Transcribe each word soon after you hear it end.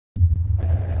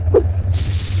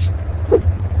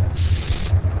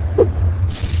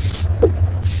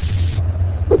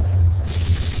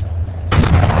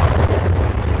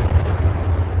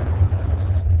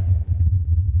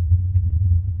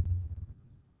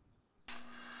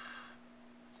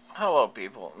Hello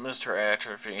people, Mr.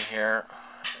 Atrophy here,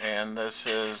 and this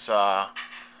is a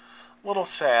little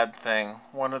sad thing.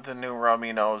 One of the new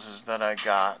rummy noses that I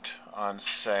got on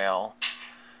sale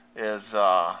is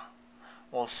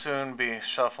will soon be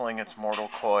shuffling its mortal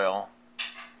coil.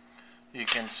 You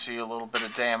can see a little bit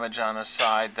of damage on his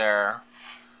side there.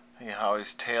 See how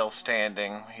his tail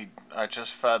standing. I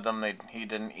just fed them. He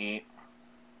didn't eat.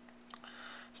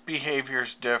 His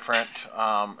behavior's different.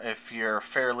 If you're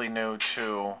fairly new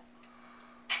to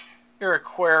your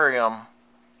aquarium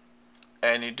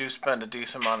and you do spend a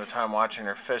decent amount of time watching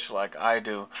your fish like I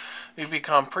do, you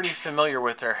become pretty familiar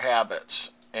with their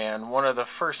habits. And one of the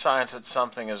first signs that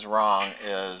something is wrong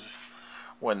is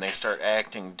when they start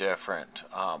acting different.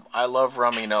 I love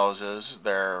rummy noses.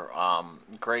 They're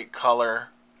great color,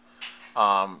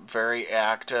 very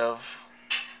active.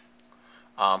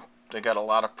 They got a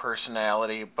lot of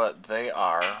personality, but they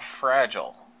are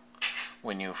fragile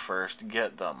when you first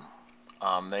get them.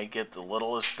 They get the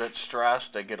littlest bit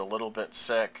stressed, they get a little bit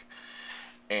sick,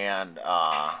 and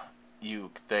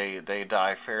they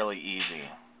die fairly easy.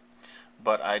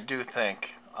 But I do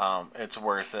think it's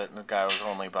worth it. And the guy was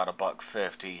only about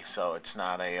 $1.50, so it's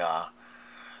not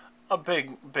a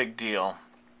big deal.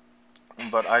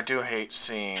 But I do hate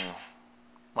seeing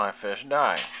my fish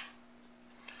die.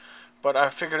 But I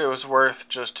figured it was worth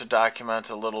just to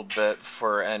document a little bit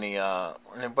for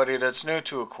anybody that's new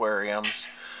to aquariums.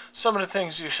 Some of the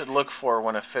things you should look for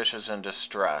when a fish is in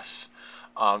distress.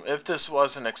 If this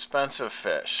was an expensive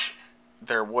fish,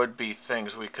 there would be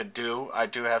things we could do. I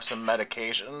do have some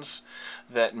medications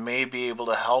that may be able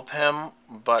to help him,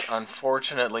 but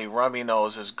unfortunately rummy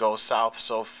noses go south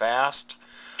so fast,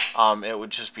 it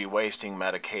would just be wasting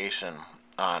medication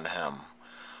on him.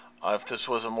 If this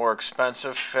was a more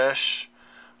expensive fish,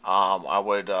 I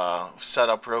would set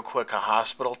up real quick a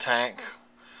hospital tank.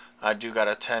 I do got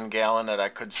a 10-gallon that I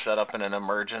could set up in an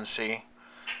emergency.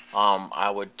 I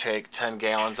would take 10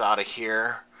 gallons out of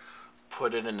here,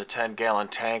 put it in the 10-gallon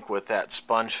tank with that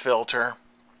sponge filter,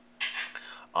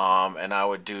 and I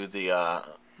would do the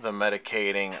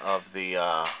medicating of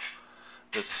the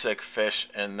sick fish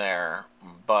in there.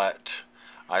 But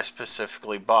I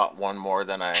specifically bought one more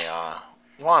than I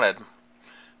wanted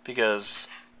because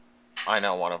I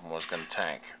know one of them was going to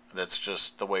tank. That's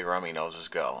just the way rummy noses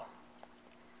go.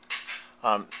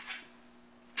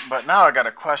 But now I got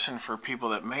a question for people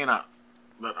that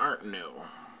aren't new.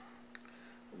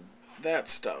 That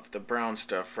stuff, the brown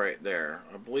stuff right there,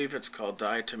 I believe it's called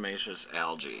diatomaceous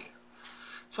algae.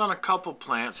 It's on a couple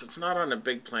plants. It's not on the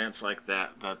big plants like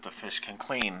that the fish can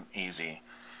clean easy.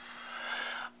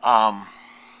 I'm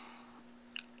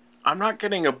not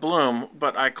getting a bloom,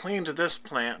 but I cleaned this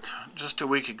plant just a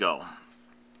week ago,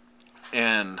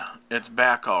 and it's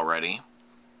back already.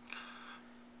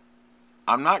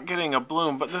 I'm not getting a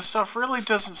bloom, but this stuff really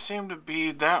doesn't seem to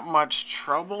be that much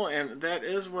trouble, and that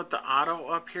is what the otto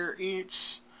up here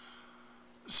eats.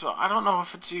 So I don't know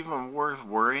if it's even worth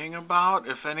worrying about.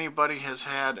 If anybody has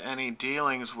had any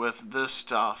dealings with this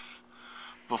stuff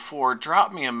before,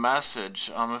 drop me a message.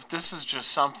 If this is just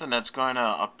something that's going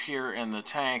to appear in the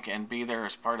tank and be there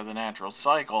as part of the natural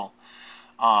cycle,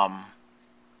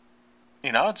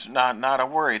 you know, it's not a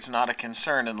worry. It's not a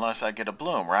concern unless I get a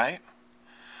bloom, right?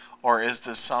 Or is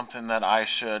this something that I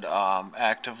should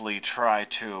actively try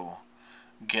to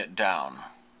get down?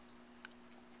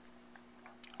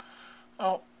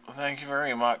 Oh, thank you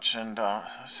very much, and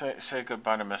say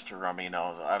goodbye to Mr. Rummy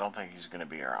Nose. I don't think he's going to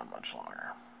be around much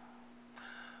longer.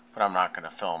 But I'm not going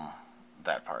to film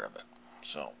that part of it.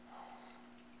 So